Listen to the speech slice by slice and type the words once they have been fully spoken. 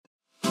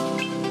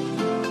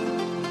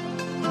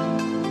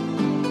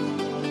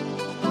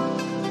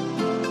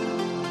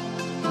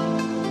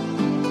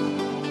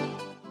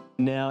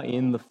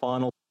in the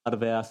final part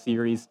of our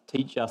series,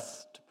 Teach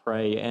Us to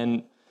Pray.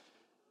 And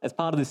as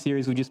part of this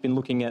series, we've just been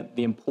looking at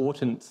the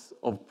importance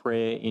of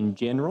prayer in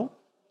general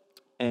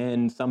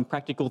and some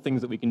practical things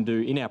that we can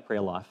do in our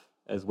prayer life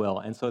as well.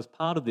 And so as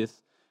part of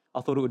this, I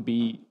thought it would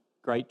be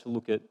great to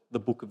look at the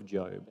book of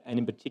Job, and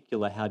in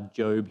particular how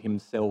Job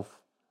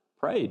himself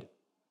prayed.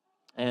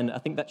 And I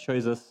think that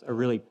shows us a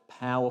really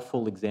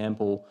powerful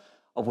example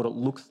of what it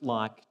looks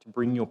like to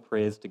bring your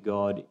prayers to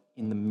God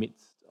in the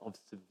midst of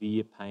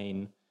severe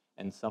pain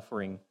and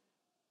suffering.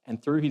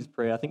 And through his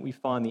prayer, I think we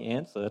find the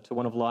answer to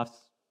one of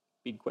life's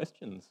big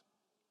questions.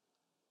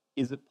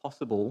 Is it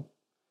possible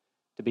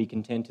to be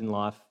content in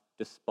life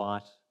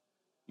despite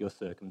your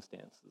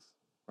circumstances?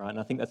 Right? And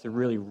I think that's a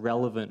really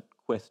relevant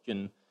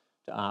question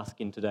to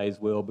ask in today's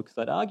world, because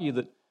I'd argue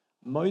that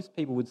most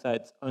people would say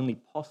it's only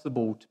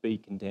possible to be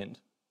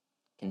content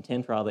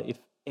if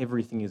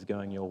everything is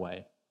going your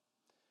way.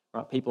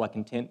 Right? People are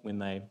content when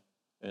they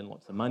earn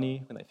lots of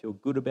money, when they feel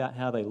good about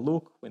how they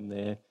look, when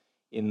they're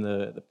in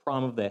the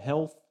prime of their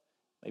health,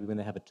 maybe when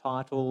they have a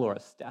title or a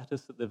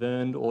status that they've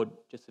earned, or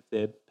just if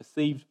they're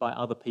perceived by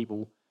other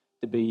people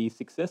to be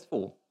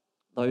successful.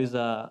 Those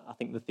are, I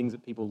think, the things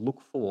that people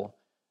look for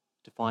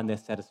to find their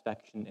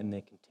satisfaction and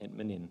their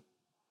contentment in.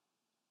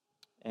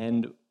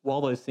 And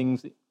while those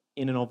things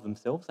in and of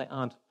themselves, they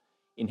aren't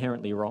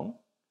inherently wrong,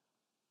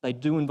 they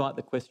do invite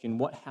the question,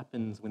 what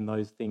happens when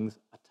those things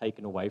are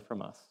taken away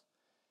from us?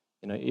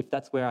 You know, if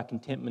that's where our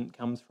contentment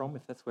comes from,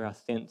 if that's where our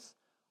sense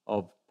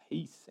of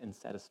peace and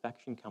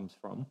satisfaction comes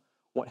from,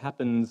 what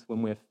happens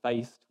when we're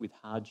faced with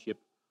hardship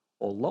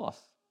or loss?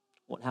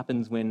 What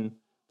happens when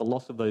the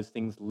loss of those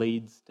things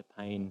leads to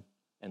pain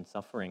and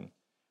suffering?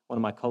 One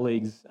of my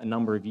colleagues a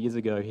number of years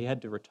ago, he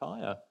had to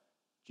retire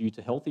due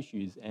to health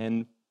issues,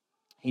 and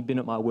he'd been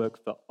at my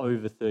work for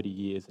over 30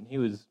 years, and he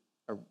was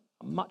a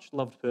much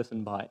loved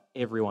person by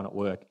everyone at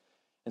work.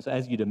 And so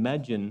as you'd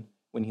imagine,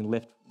 when he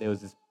left, there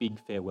was this big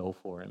farewell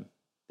for him.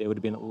 There would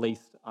have been at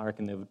least, I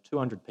reckon there were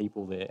 200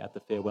 people there at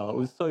the farewell. It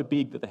was so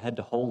big that they had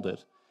to hold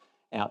it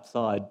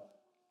outside.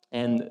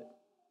 And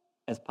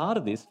as part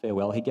of this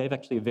farewell, he gave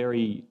actually a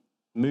very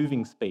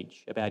moving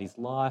speech about his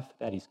life,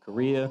 about his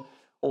career,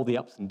 all the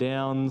ups and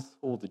downs,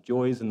 all the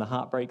joys and the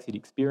heartbreaks he'd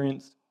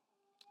experienced.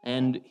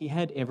 And he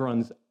had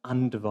everyone's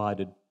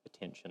undivided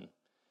attention.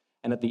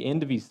 And at the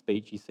end of his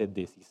speech, he said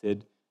this. He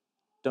said,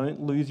 "Don't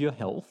lose your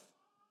health,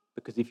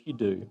 because if you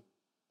do,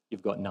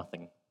 you've got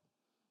nothing."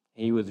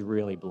 He was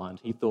really blunt.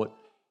 He thought,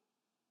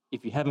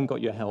 if you haven't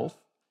got your health,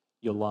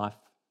 your life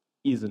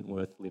isn't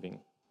worth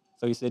living.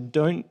 So he said,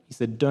 don't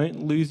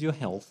lose your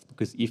health,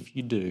 because if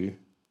you do,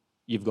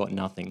 you've got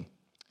nothing.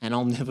 And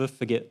I'll never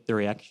forget the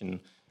reaction.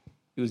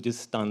 It was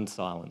just stunned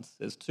silence.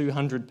 There's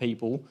 200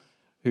 people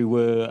who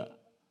were,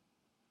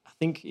 I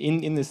think,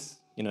 in this,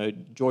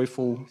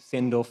 joyful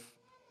send-off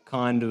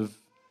kind of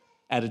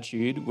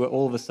attitude, were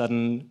all of a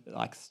sudden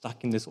like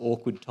stuck in this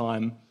awkward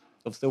time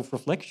of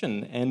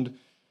self-reflection. And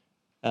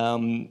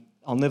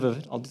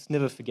I'll just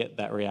never forget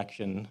that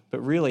reaction. But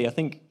really, I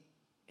think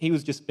he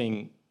was just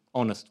being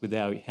honest with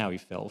how he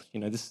felt.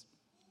 This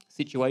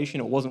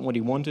situation, it wasn't what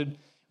he wanted. It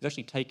was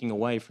actually taking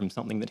away from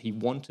something that he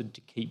wanted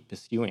to keep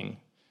pursuing.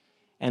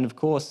 And of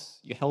course,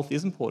 your health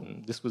is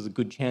important. This was a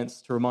good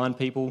chance to remind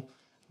people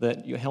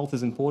that your health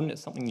is important.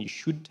 It's something you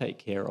should take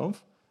care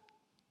of.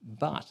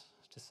 But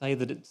to say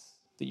that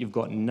you've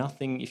got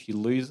nothing if you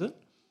lose it,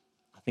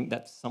 I think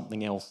that's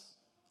something else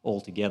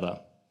altogether.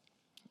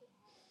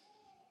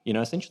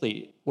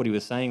 Essentially what he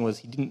was saying was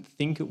he didn't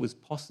think it was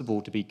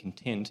possible to be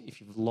content if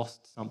you've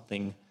lost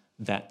something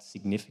that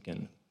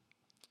significant.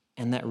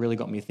 And that really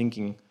got me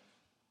thinking,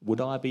 would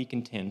I be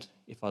content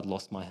if I'd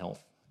lost my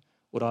health?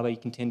 Would I be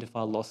content if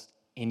I lost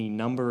any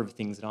number of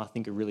things that I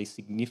think are really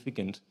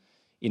significant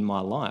in my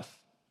life?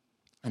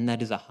 And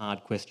that is a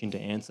hard question to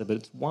answer, but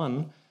it's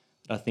one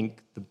that I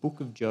think the book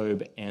of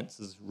Job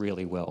answers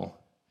really well.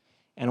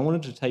 And I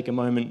wanted to take a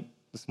moment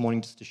this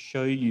morning just to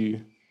show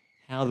you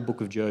how the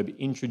book of Job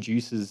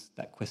introduces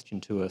that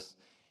question to us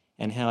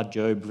and how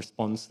Job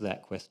responds to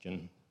that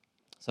question.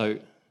 So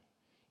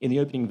in the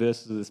opening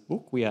verses of this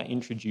book, we are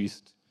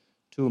introduced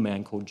to a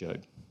man called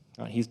Job.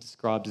 Right? He's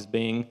described as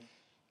being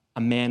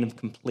a man of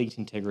complete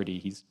integrity.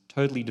 He's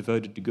totally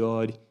devoted to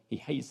God. He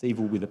hates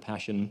evil with a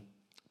passion.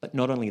 But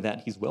not only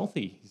that, he's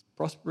wealthy. He's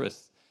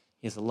prosperous.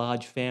 He has a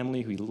large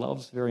family who he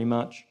loves very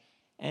much,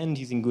 and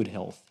he's in good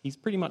health. He's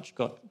pretty much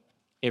got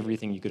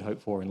everything you could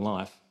hope for in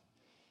life.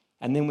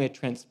 And then we're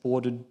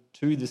transported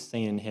to this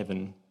scene in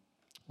heaven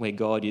where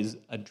God is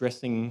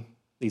addressing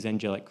these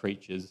angelic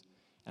creatures.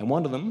 And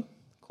one of them,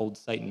 called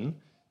Satan,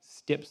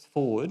 steps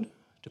forward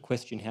to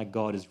question how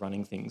God is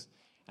running things.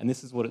 And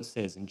this is what it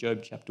says in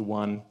Job chapter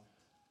 1,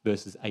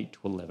 verses 8 to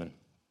 11.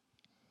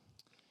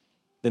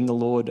 Then the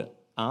Lord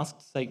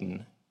asked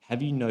Satan,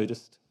 "Have you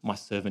noticed my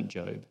servant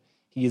Job?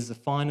 He is the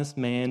finest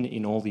man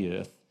in all the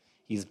earth.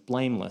 He is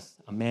blameless,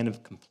 a man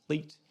of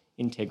complete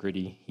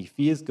integrity. He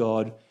fears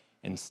God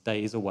and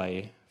stays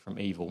away from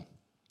evil."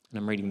 And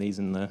I'm reading these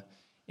in the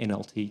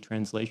NLT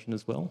translation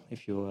as well,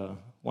 if you're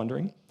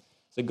wondering.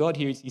 So God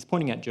here, he's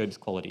pointing out Job's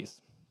qualities.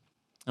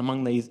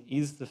 Among these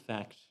is the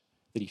fact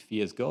that he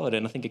fears God.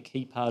 And I think a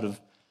key part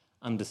of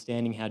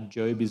understanding how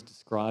Job is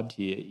described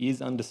here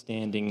is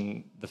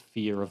understanding the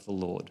fear of the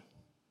Lord.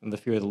 And the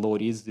fear of the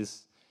Lord is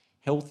this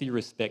healthy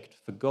respect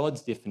for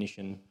God's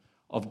definition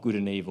of good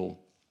and evil.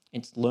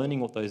 It's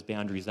learning what those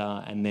boundaries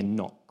are and then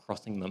not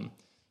crossing them.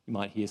 You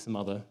might hear some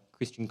other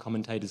Christian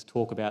commentators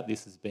talk about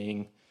this as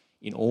being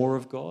in awe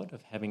of God,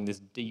 of having this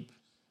deep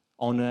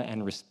honour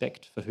and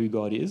respect for who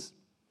God is.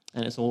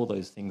 And it's all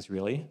those things,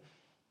 really.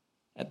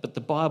 But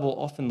the Bible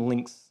often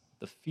links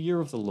the fear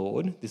of the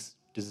Lord, this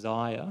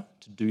desire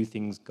to do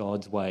things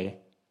God's way,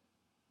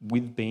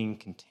 with being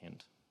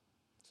content.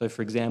 So,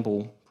 for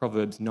example,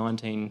 Proverbs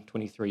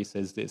 19:23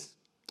 says this: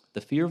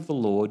 "The fear of the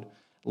Lord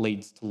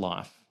leads to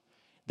life.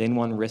 Then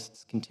one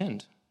rests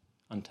content,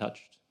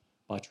 untouched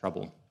by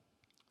trouble."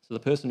 So the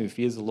person who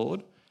fears the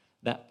Lord,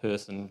 that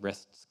person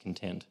rests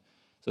content.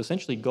 So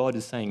essentially God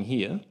is saying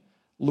here,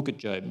 look at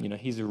Job,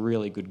 he's a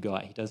really good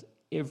guy. He does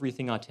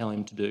everything I tell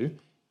him to do,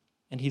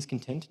 and he's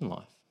content in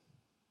life.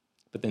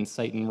 But then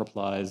Satan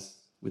replies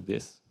with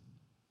this.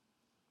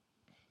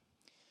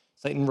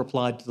 Satan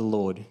replied to the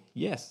Lord,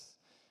 "Yes,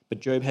 but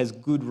Job has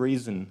good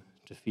reason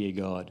to fear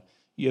God.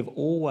 You have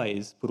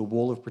always put a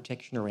wall of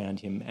protection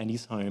around him and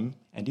his home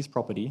and his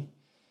property.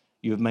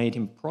 You have made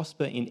him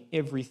prosper in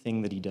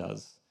everything that he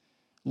does.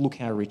 Look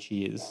how rich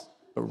he is,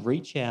 but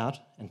reach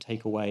out and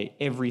take away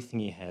everything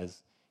he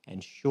has,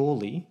 and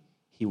surely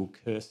he will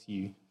curse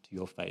you to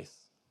your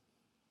face."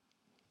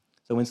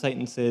 So when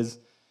Satan says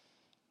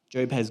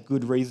Job has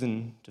good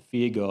reason to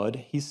fear God,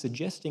 he's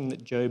suggesting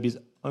that Job is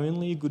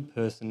only a good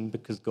person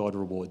because God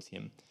rewards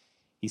him.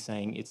 He's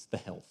saying it's the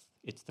health,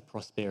 it's the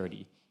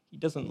prosperity. He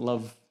doesn't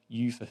love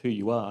you for who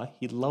you are,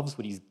 he loves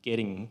what he's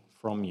getting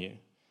from you.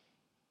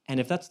 And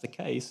if that's the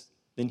case,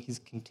 then his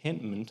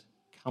contentment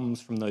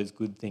comes from those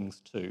good things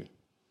too.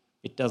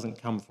 It doesn't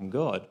come from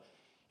God.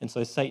 And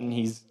so Satan,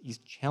 he's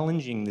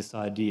challenging this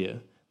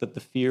idea that the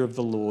fear of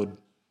the Lord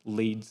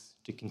leads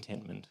to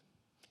contentment.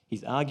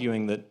 He's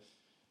arguing that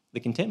the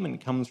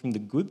contentment comes from the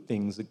good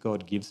things that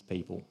God gives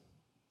people.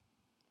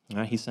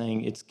 He's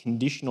saying it's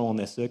conditional on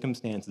their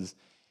circumstances.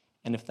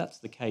 And if that's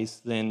the case,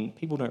 then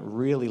people don't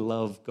really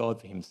love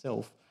God for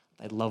himself.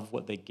 They love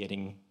what they're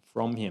getting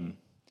from him.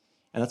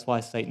 And that's why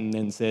Satan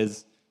then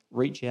says,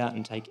 reach out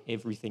and take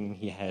everything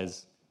he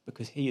has,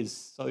 because he is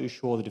so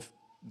sure that if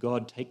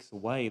God takes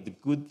away the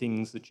good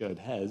things that Job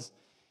has,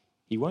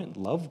 he won't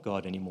love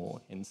God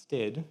anymore.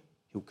 Instead,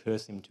 he'll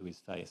curse him to his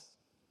face.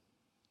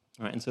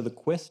 All right, and so the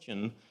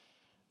question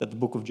that the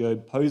book of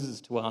Job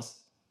poses to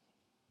us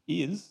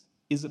is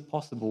it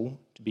possible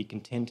to be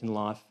content in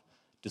life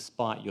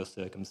despite your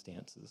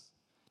circumstances?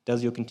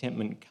 Does your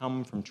contentment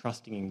come from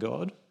trusting in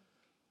God,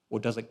 or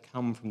does it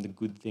come from the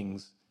good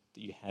things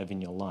that you have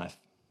in your life?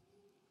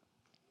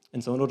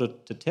 And so in order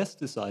to test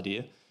this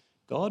idea,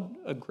 God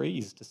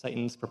agrees to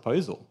Satan's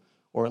proposal,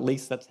 or at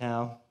least that's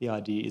how the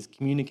idea is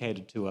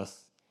communicated to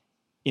us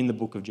in the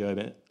book of Job.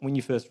 And when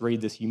you first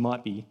read this, you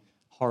might be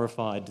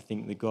horrified to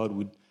think that God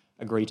would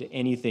agree to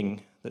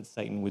anything that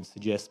Satan would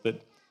suggest,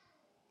 but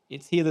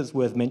it's here that's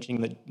worth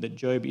mentioning that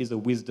Job is a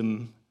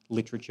wisdom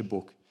literature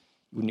book.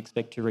 You wouldn't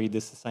expect to read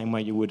this the same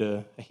way you would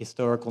a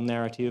historical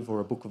narrative or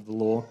a book of the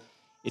law.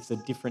 It's a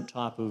different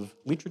type of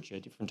literature, a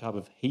different type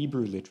of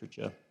Hebrew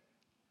literature.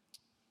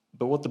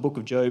 But what the book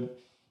of Job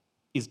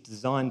is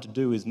designed to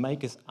do is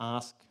make us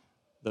ask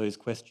those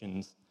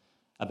questions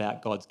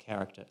about God's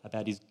character,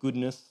 about his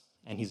goodness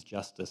and his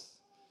justice.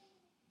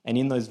 And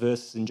in those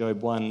verses in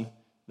Job 1,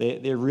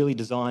 they're really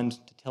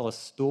designed to tell a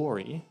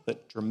story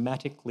that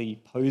dramatically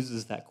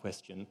poses that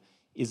question: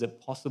 is it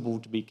possible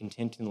to be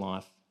content in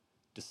life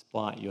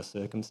despite your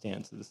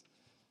circumstances?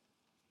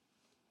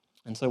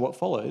 And so what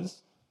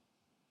follows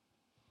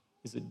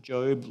is that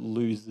Job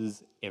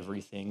loses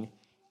everything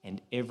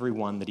and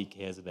everyone that he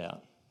cares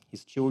about.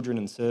 His children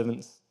and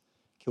servants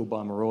killed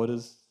by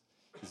marauders,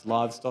 his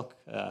livestock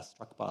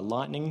struck by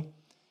lightning,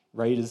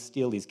 raiders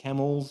steal his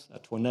camels, a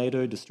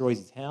tornado destroys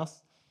his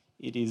house.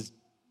 It is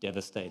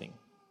devastating,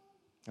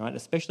 right?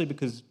 Especially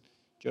because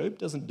Job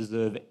doesn't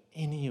deserve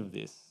any of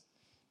this.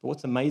 But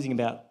what's amazing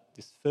about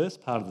this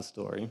first part of the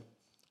story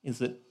is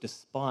that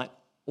despite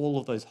all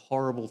of those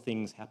horrible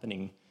things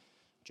happening,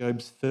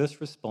 Job's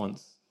first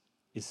response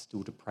is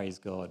still to praise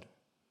God.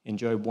 In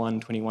Job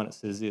 1:21 it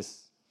says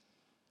this: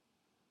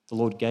 "The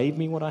Lord gave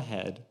me what I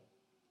had,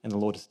 and the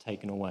Lord has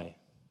taken away.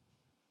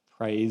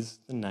 Praise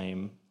the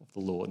name of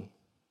the Lord."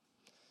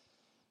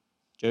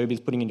 Job is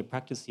putting into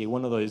practice here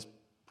one of those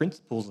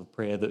principles of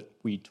prayer that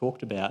we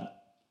talked about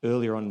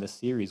earlier on in the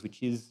series,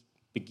 which is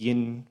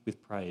begin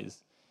with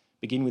praise.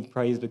 Begin with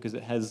praise because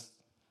it has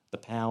the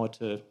power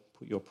to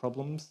put your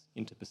problems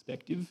into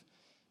perspective,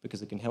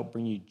 because it can help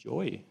bring you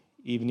joy,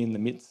 even in the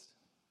midst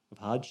of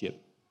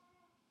hardship.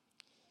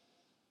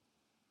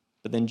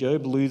 But then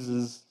Job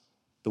loses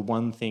the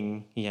one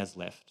thing he has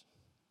left,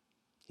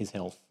 his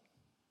health.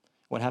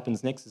 What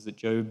happens next is that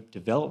Job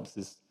develops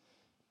this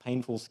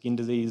painful skin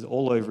disease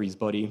all over his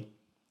body,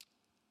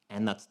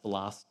 and that's the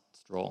last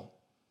straw.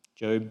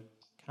 Job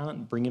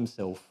can't bring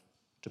himself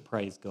to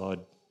praise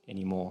God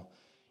anymore.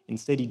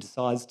 Instead, he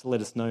decides to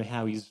let us know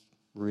how he's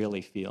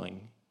really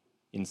feeling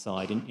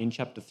inside. In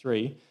chapter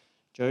 3,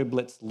 Job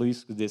lets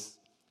loose with this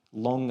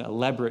long,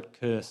 elaborate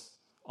curse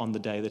on the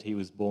day that he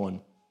was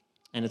born.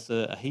 And it's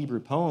a Hebrew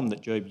poem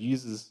that Job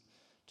uses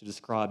to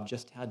describe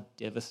just how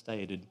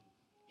devastated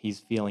he's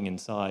feeling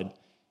inside.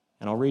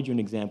 And I'll read you an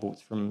example.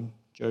 It's from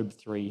Job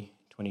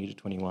 3:20 to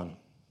 21.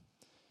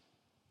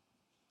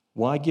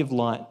 Why give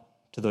light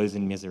to those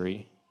in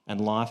misery and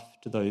life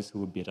to those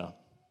who are bitter?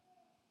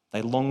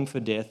 They long for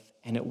death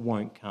and it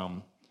won't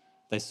come.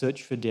 They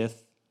search for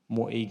death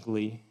more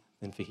eagerly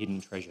than for hidden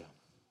treasure.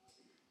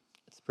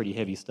 It's pretty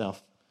heavy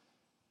stuff.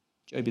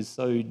 Job is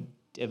so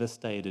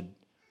devastated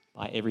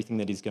by everything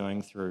that he's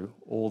going through,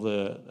 all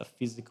the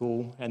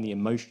physical and the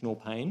emotional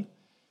pain,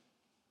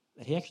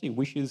 that he actually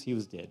wishes he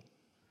was dead.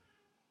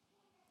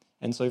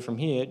 And so from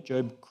here,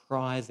 Job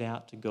cries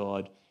out to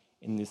God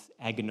in this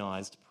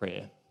agonized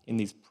prayer, in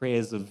these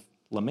prayers of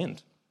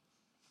lament.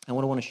 And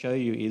what I want to show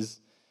you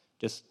is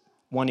just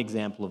one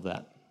example of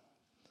that.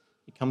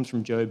 It comes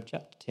from Job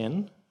chapter 10.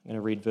 I'm going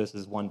to read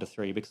verses 1 to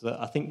 3 because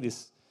I think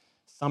this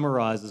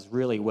summarizes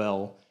really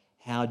well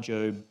how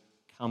Job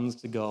comes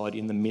to God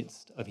in the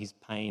midst of his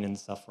pain and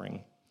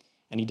suffering.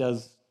 And he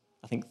does,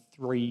 I think,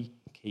 3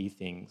 key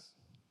things.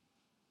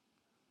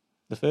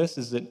 The first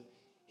is that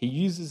he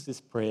uses this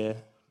prayer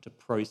to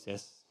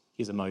process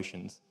his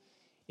emotions.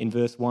 In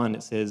verse 1,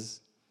 it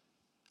says,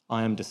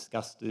 I am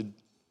disgusted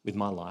with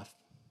my life.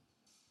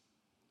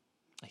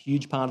 A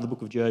huge part of the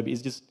book of Job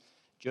is just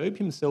Job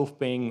himself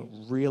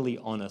being really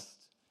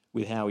honest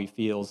with how he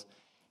feels.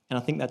 And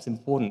I think that's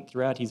important.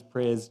 Throughout his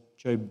prayers,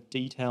 Job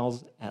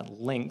details at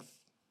length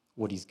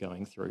what he's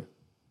going through.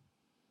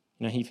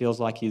 You know, he feels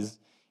like his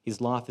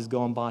life has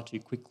gone by too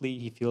quickly.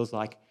 He feels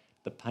like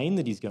the pain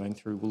that he's going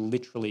through will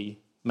literally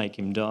make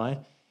him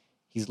die.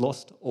 He's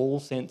lost all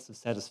sense of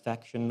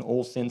satisfaction,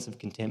 all sense of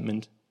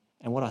contentment.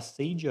 And what I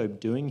see Job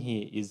doing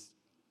here is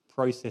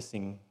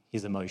processing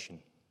his emotion.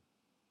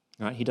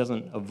 Right? He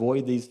doesn't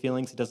avoid these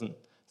feelings. He doesn't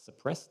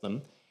suppress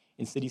them.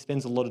 Instead, he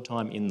spends a lot of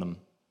time in them.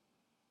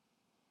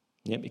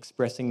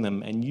 Expressing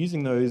them and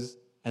using those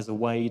as a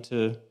way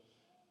to,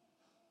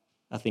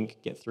 I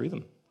think, get through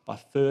them by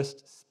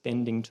first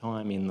spending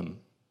time in them.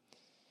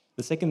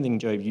 The second thing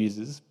Job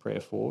uses prayer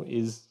for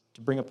is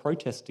to bring a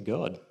protest to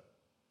God.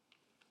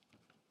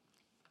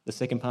 The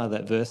second part of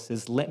that verse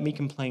says, let me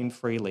complain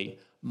freely.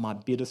 My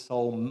bitter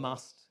soul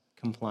must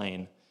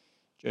complain.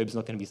 Job's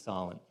not going to be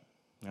silent.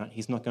 Right?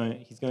 He's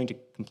going to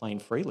complain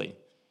freely.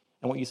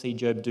 And what you see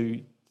Job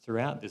do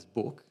throughout this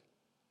book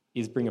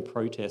is bring a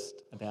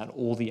protest about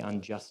all the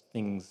unjust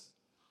things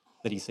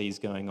that he sees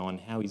going on,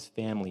 how his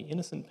family,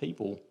 innocent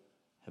people,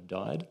 have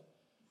died,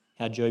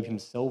 how Job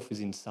himself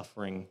is in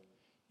suffering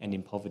and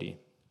in poverty.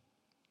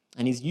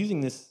 And he's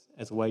using this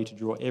as a way to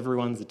draw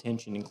everyone's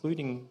attention,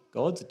 including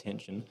God's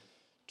attention,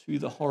 to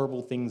the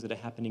horrible things that are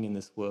happening in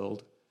this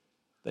world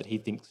that he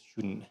thinks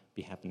shouldn't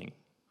be happening.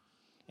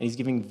 And he's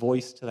giving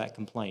voice to that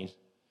complaint.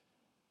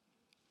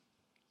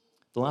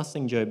 The last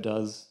thing Job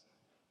does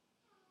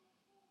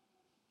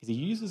is he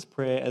uses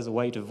prayer as a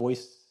way to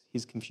voice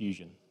his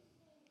confusion.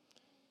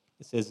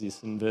 It says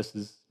this in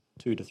verses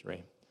 2 to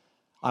 3.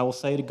 I will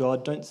say to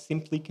God, don't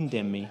simply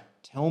condemn me.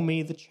 Tell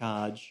me the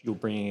charge you're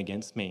bringing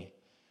against me.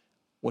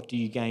 What do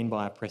you gain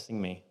by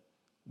oppressing me?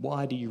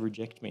 Why do you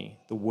reject me,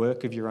 the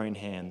work of your own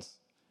hands,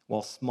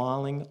 while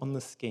smiling on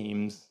the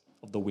schemes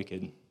of the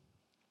wicked?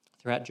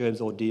 Throughout Job's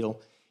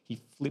ordeal,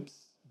 he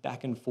flips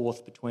back and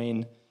forth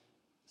between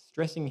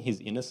stressing his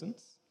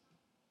innocence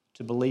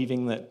to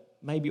believing that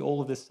maybe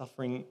all of this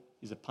suffering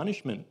is a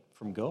punishment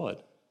from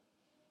God.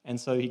 And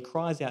so he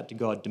cries out to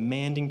God,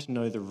 demanding to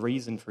know the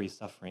reason for his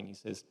suffering. He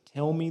says,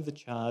 tell me the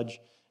charge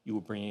you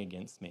will bring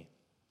against me.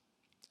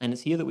 And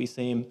it's here that we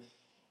see him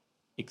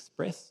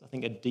express, I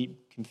think, a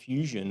deep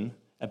confusion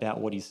about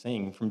what he's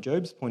seeing. From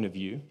Job's point of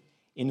view,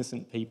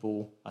 innocent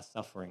people are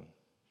suffering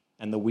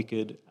and the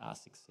wicked are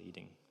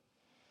succeeding.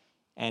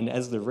 And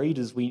as the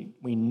readers, we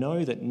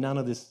know that none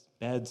of this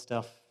bad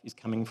stuff is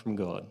coming from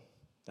God.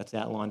 That's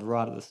outlined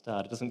right at the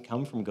start. It doesn't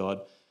come from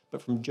God.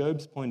 But from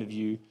Job's point of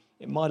view,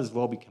 it might as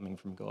well be coming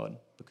from God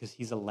because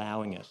he's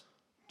allowing it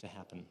to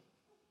happen.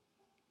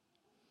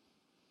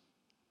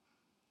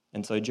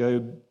 And so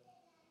Job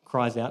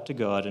cries out to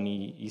God and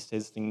he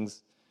says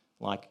things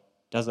like,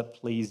 does it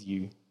please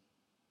you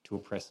to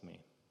oppress me?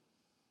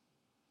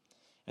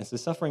 And so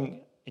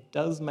suffering, it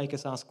does make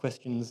us ask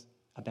questions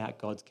about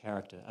God's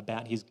character,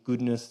 about his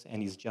goodness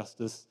and his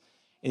justice.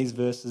 In these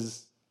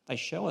verses, they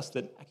show us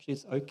that actually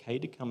it's okay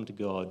to come to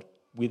God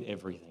with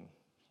everything,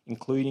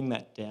 including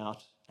that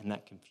doubt and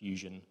that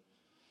confusion.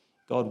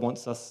 God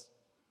wants us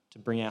to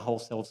bring our whole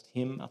selves to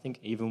him, I think,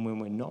 even when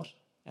we're not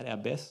at our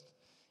best,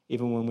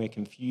 even when we're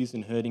confused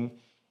and hurting,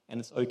 and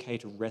it's okay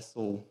to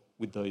wrestle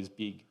with those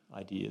big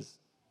ideas.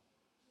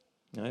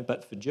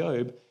 But for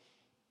Job,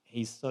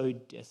 he's so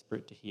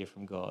desperate to hear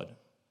from God.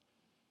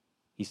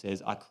 He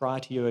says, I cry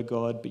to you, O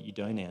God, but you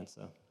don't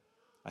answer.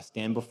 I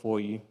stand before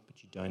you,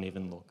 but you don't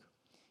even look.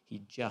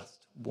 He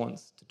just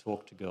wants to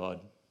talk to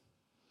God.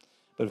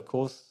 But of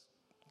course,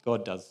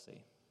 God does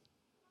see.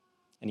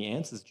 and he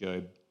answers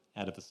Job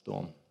out of the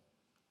storm.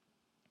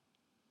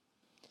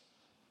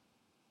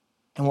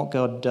 And what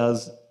God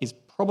does is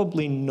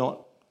probably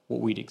not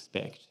what we'd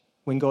expect.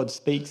 When God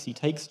speaks, he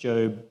takes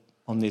Job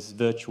on this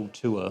virtual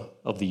tour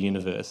of the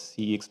universe.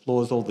 He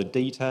explores all the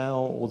detail,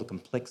 all the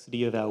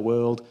complexity of our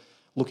world,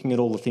 looking at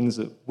all the things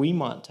that we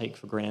might take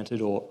for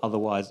granted or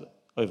otherwise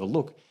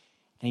overlook.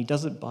 And he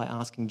does it by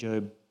asking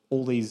Job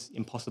all these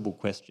impossible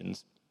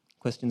questions.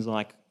 Questions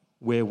like,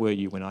 where were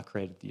you when I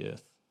created the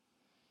earth?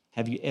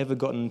 Have you ever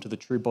gotten to the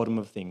true bottom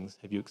of things?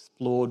 Have you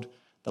explored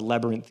the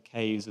labyrinth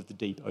caves of the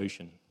deep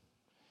ocean?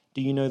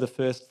 Do you know the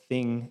first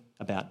thing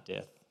about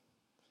death?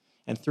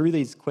 And through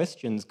these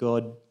questions,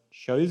 God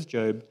shows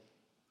Job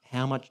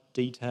how much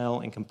detail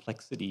and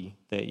complexity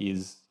there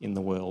is in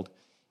the world.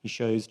 He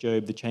shows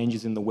Job the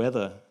changes in the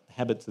weather, the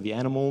habits of the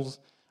animals,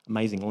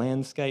 amazing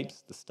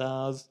landscapes, the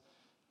stars,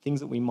 things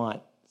that we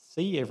might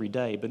see every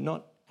day but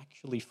not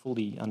actually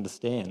fully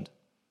understand.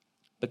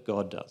 But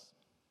God does.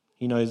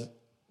 He knows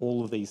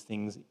all of these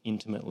things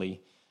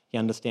intimately. He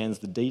understands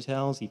the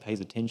details. He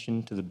pays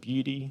attention to the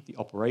beauty, the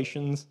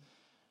operations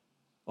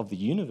of the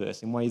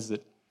universe in ways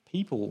that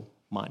people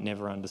might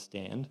never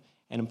understand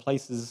and in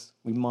places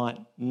we might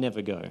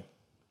never go.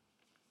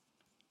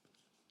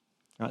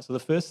 Right, so the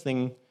first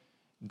thing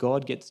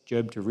God gets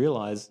Job to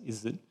realise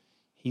is that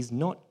he's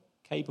not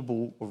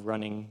capable of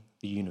running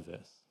the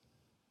universe.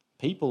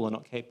 People are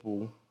not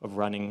capable of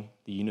running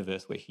the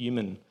universe. We're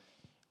human,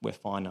 we're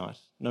finite.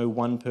 No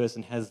one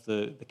person has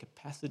the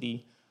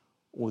capacity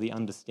or the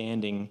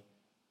understanding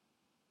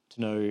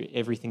to know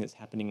everything that's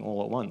happening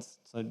all at once.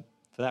 So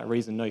for that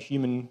reason, no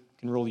human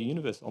can rule the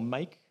universe or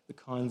make the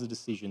kinds of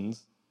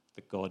decisions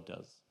that God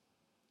does.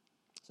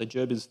 So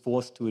Job is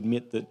forced to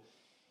admit that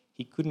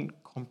he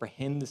couldn't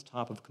comprehend this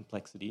type of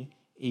complexity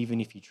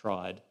even if he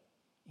tried.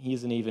 He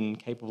isn't even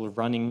capable of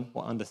running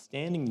or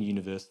understanding the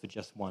universe for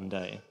just one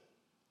day.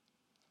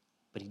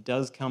 But he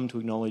does come to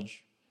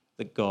acknowledge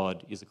that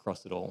God is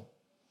across it all,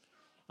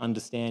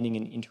 understanding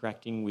and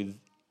interacting with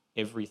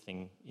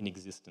everything in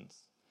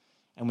existence.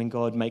 And when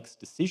God makes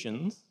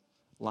decisions,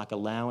 like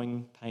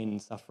allowing pain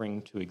and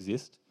suffering to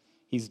exist,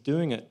 he's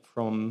doing it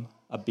from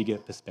a bigger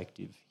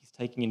perspective. He's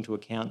taking into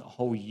account a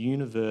whole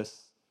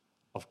universe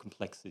of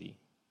complexity.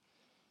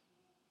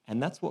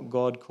 And that's what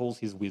God calls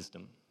his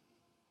wisdom.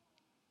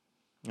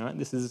 All right,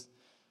 this is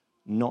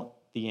not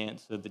the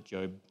answer that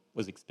Job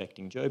was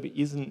expecting. Job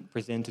isn't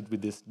presented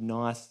with this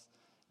nice,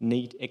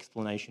 neat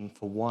explanation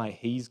for why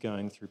he's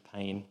going through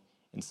pain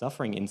and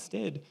suffering.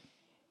 Instead,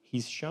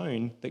 he's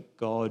shown that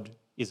God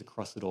is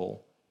across it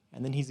all.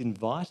 And then he's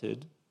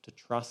invited to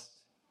trust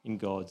in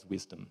God's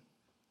wisdom.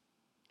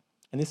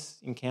 And this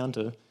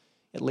encounter,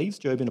 it leaves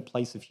Job in a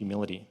place of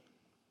humility.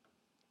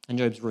 And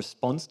Job's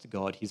response to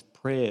God, his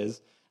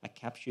prayers, are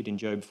captured in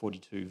Job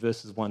 42,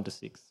 verses 1 to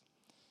 6.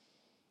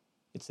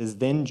 It says,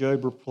 "Then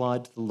Job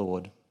replied to the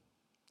Lord,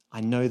 I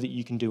know that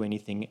you can do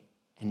anything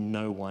and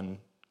no one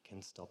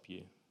can stop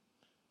you."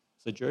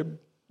 So Job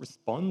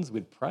responds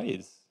with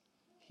praise.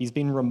 He's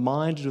been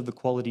reminded of the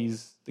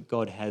qualities that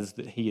God has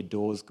that he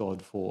adores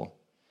God for.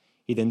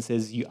 He then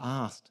says, "You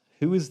asked,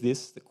 who is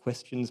this that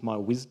questions my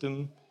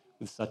wisdom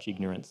with such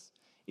ignorance?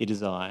 It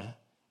is I,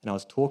 and I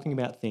was talking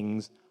about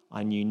things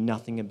I knew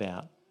nothing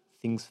about,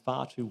 things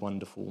far too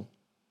wonderful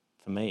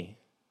for me."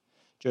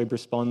 Job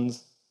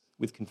responds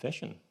with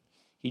confession.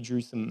 He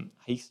drew some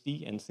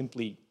hasty and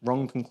simply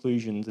wrong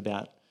conclusions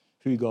about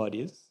who God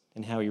is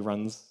and how he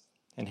runs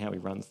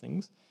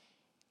things.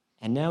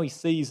 And now he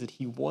sees that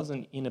he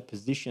wasn't in a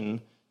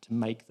position to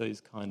make those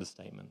kind of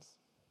statements.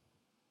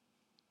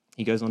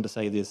 He goes on to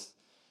say this,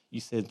 "You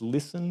said,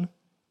 'Listen,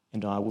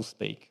 and I will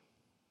speak.'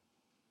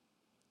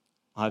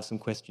 I have some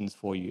questions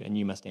for you, and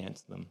you must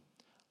answer them.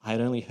 I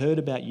had only heard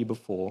about you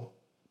before,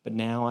 but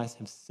now I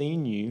have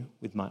seen you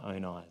with my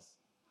own eyes."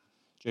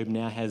 Job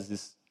now has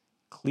this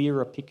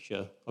clearer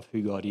picture of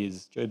who God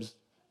is. Job's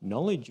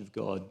knowledge of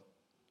God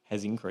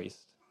has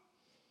increased.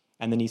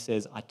 And then he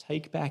says, "I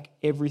take back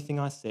everything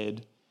I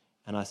said,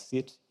 and I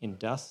sit in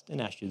dust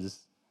and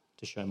ashes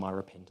to show my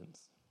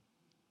repentance."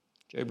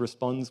 Job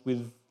responds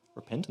with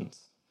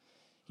repentance.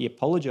 He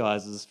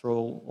apologizes for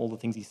all the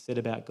things he said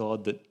about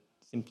God that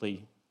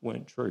simply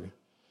weren't true.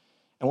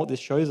 And what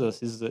this shows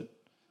us is that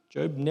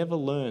Job never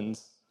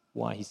learns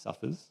why he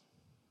suffers,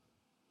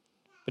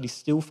 but he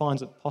still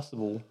finds it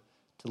possible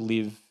to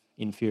live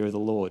in fear of the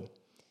Lord.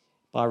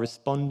 By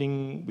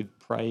responding with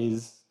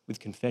praise, with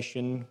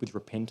confession, with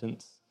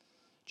repentance,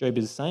 Job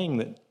is saying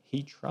that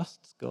he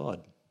trusts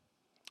God.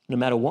 No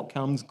matter what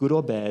comes, good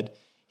or bad,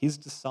 he's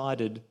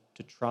decided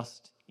to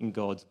trust in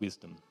God's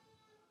wisdom.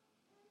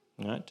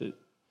 Right? To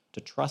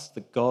trust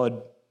that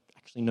God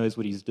actually knows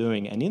what he's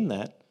doing. And in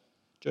that,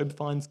 Job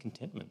finds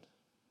contentment.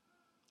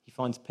 He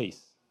finds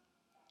peace.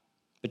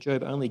 But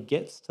Job only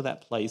gets to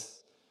that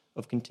place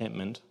of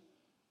contentment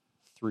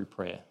through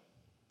prayer.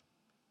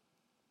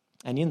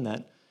 And in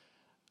that,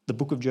 the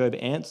book of Job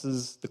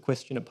answers the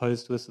question it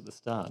posed to us at the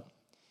start.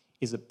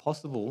 Is it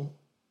possible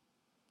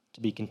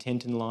to be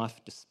content in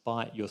life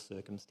despite your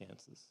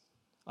circumstances?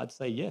 I'd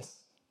say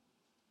yes,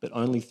 but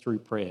only through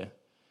prayer.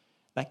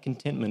 That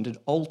contentment, it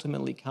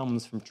ultimately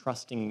comes from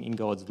trusting in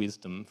God's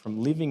wisdom,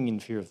 from living in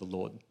fear of the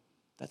Lord.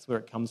 That's where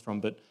it comes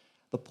from. But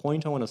the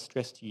point I want to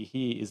stress to you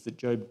here is that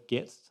Job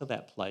gets to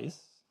that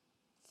place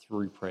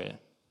through prayer.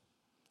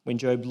 When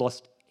Job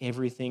lost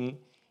everything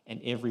and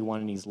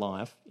everyone in his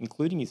life,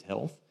 including his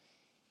health,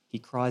 he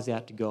cries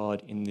out to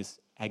God in this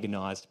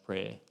agonized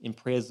prayer, in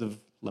prayers of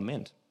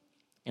lament.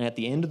 And at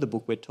the end of the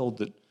book, we're told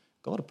that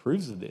God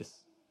approves of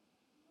this.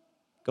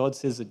 God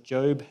says that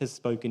Job has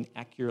spoken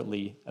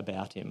accurately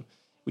about him,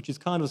 which is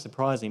kind of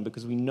surprising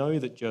because we know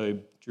that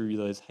Job drew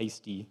those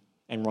hasty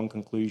and wrong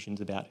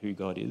conclusions about who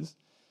God is.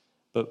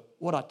 But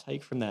what I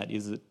take from that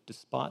is that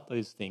despite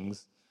those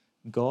things,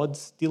 God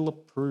still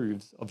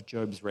approves of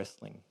Job's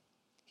wrestling.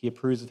 He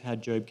approves of how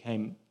Job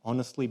came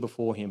honestly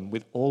before him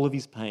with all of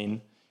his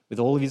pain, with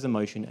all of his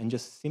emotion, and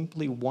just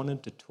simply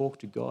wanted to talk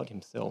to God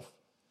himself.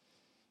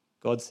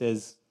 God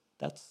says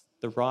that's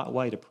the right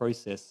way to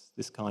process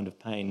this kind of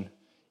pain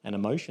and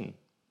emotion,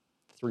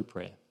 through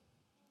prayer.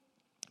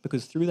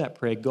 Because through that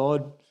prayer,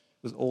 God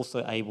was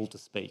also able to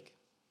speak.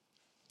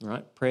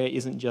 Right? Prayer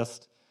isn't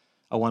just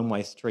a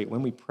one-way street.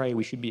 When we pray,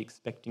 we should be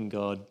expecting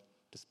God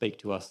to speak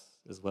to us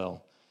as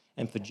well.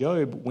 And for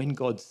Job, when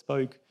God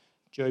spoke,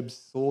 Job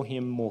saw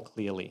him more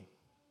clearly.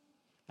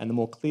 And the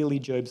more clearly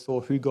Job saw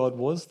who God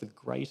was, the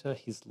greater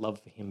his love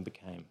for him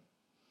became.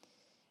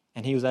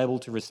 And he was able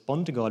to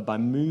respond to God by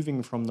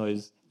moving from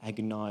those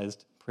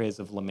agonized prayers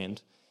of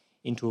lament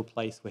into a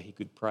place where he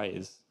could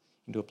praise,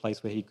 into a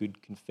place where he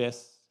could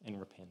confess and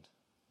repent.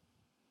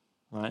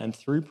 Right? And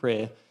through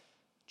prayer,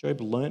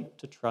 Job learnt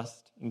to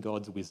trust in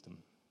God's wisdom.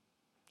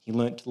 He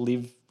learnt to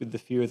live with the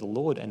fear of the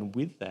Lord, and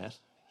with that,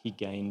 he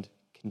gained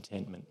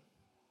contentment.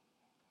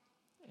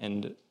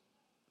 And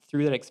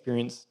through that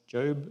experience,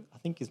 Job, I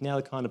think, is now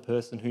the kind of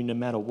person who, no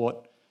matter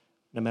what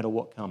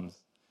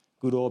comes,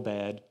 good or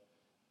bad,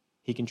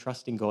 he can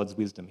trust in God's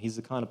wisdom. He's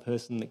the kind of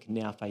person that can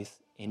now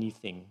face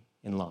anything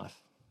in life.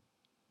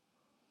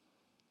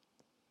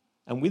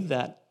 And with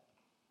that,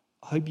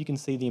 I hope you can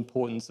see the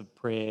importance of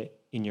prayer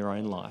in your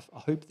own life. I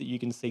hope that you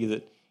can see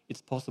that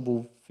it's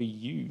possible for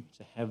you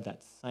to have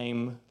that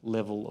same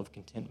level of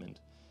contentment,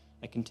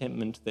 a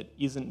contentment that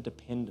isn't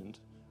dependent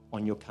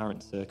on your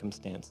current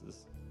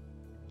circumstances.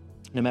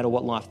 No matter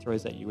what life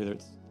throws at you, whether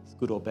it's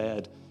good or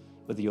bad,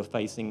 whether you're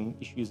facing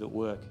issues at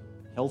work,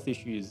 health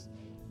issues,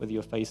 whether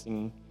you're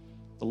facing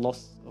the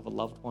loss of a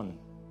loved one,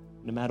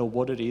 no matter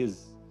what it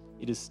is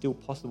still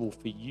possible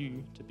for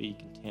you to be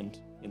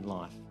content in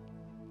life.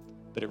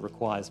 But it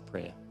requires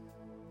prayer.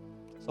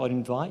 So I'd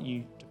invite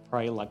you to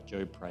pray like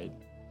Job prayed,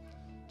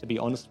 to be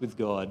honest with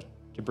God,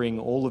 to bring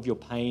all of your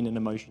pain and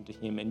emotion to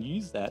him and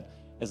use that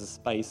as a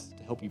space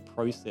to help you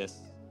process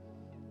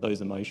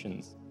those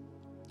emotions.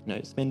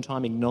 Spend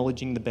time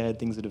acknowledging the bad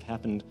things that have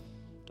happened.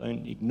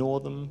 Don't ignore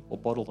them or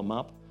bottle them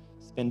up.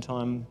 Spend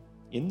time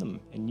in them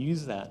and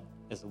use that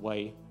as a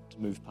way to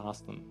move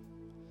past them.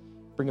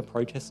 Bring a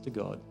protest to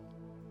God.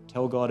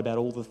 Tell God about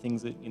all the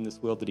things that in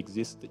this world that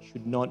exist that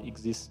should not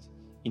exist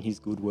in his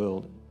good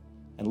world,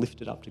 and lift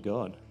it up to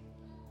God.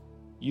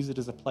 Use it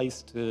as a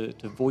place to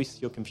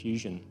voice your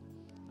confusion.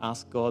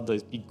 Ask God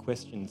those big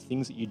questions,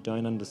 things that you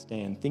don't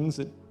understand, things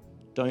that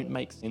don't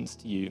make sense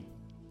to you.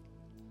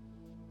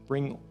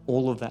 Bring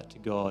all of that to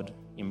God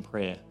in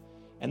prayer.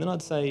 And then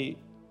I'd say,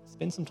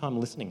 spend some time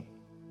listening.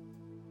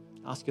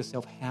 Ask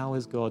yourself, how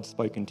has God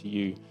spoken to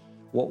you?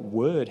 What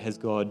word has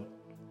God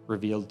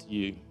revealed to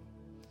you?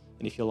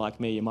 And if you're like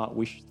me, you might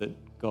wish that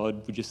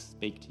God would just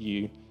speak to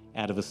you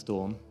out of a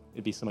storm.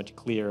 It'd be so much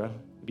clearer,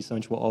 it'd be so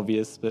much more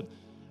obvious. But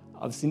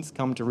I've since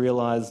come to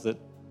realise that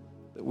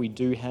we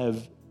do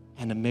have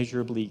an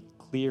immeasurably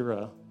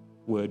clearer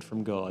word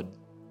from God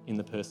in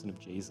the person of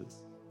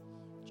Jesus.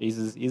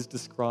 Jesus is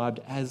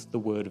described as the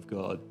Word of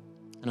God.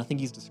 And I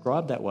think he's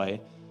described that way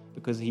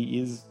because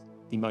he is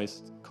the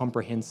most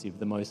comprehensive,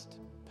 the most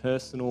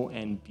personal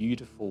and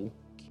beautiful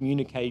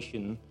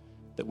communication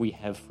that we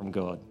have from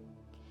God.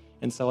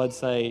 And so I'd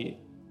say,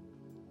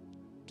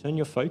 turn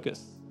your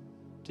focus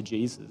to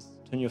Jesus.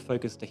 Turn your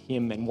focus to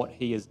him and what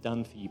he has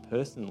done for you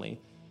personally,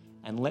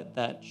 and let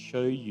that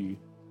show you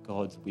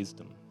God's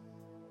wisdom.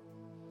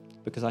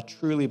 Because I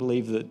truly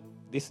believe that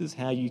this is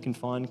how you can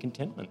find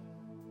contentment.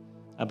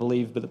 I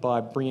believe that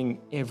by bringing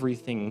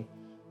everything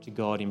to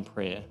God in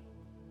prayer,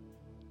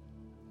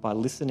 by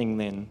listening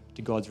then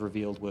to God's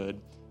revealed word,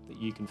 that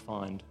you can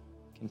find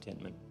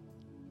contentment.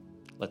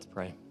 Let's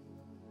pray.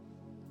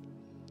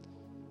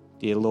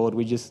 Dear Lord,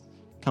 we just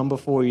come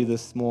before you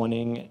this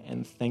morning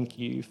and thank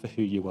you for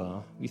who you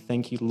are. We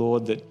thank you,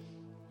 Lord, that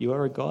you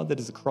are a God that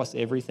is across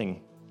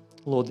everything.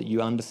 Lord, that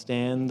you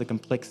understand the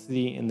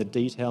complexity and the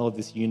detail of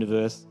this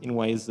universe in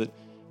ways that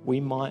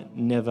we might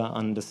never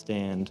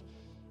understand.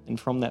 And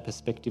from that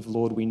perspective,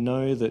 Lord, we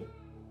know that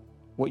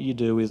what you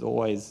do is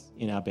always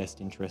in our best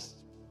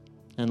interest.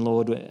 And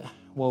Lord,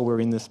 while we're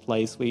in this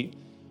place, we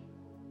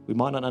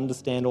might not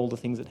understand all the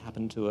things that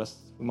happen to us.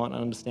 We might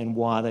not understand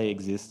why they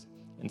exist.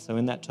 And so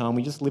in that time,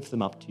 we just lift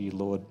them up to you,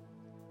 Lord.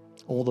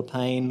 All the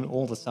pain,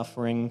 all the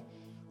suffering,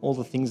 all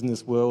the things in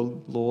this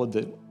world, Lord,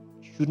 that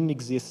shouldn't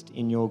exist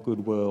in your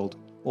good world,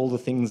 all the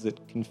things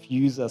that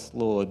confuse us,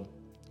 Lord,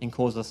 and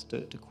cause us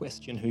to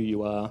question who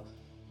you are.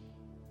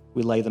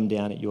 We lay them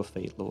down at your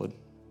feet, Lord.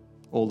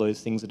 All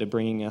those things that are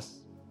bringing us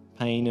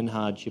pain and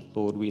hardship,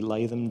 Lord, we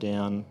lay them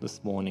down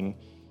this morning,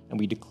 and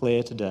we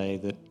declare today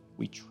that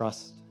we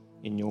trust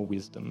in your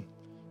wisdom.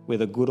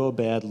 Whether good or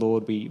bad,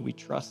 Lord, we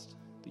trust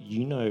that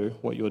you know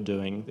what you're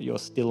doing, that you're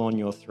still on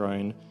your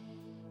throne,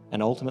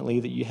 and ultimately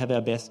that you have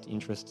our best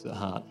interests at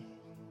heart.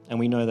 And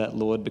we know that,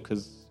 Lord,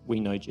 because we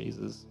know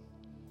Jesus.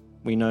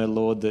 We know,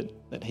 Lord,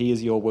 that he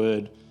is your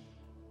word,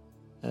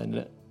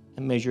 and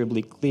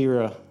immeasurably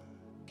clearer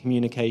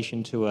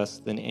communication to us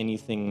than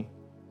anything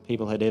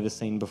people had ever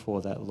seen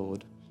before that,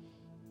 Lord.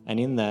 And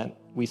in that,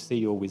 we see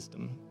your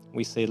wisdom.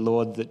 We see,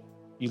 Lord, that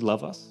you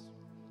love us,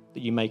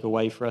 that you make a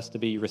way for us to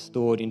be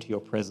restored into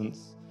your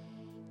presence,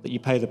 that you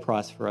pay the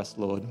price for us,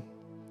 Lord.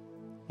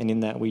 And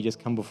in that, we just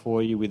come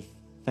before you with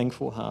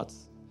thankful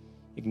hearts,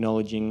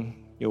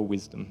 acknowledging your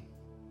wisdom.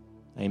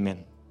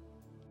 Amen.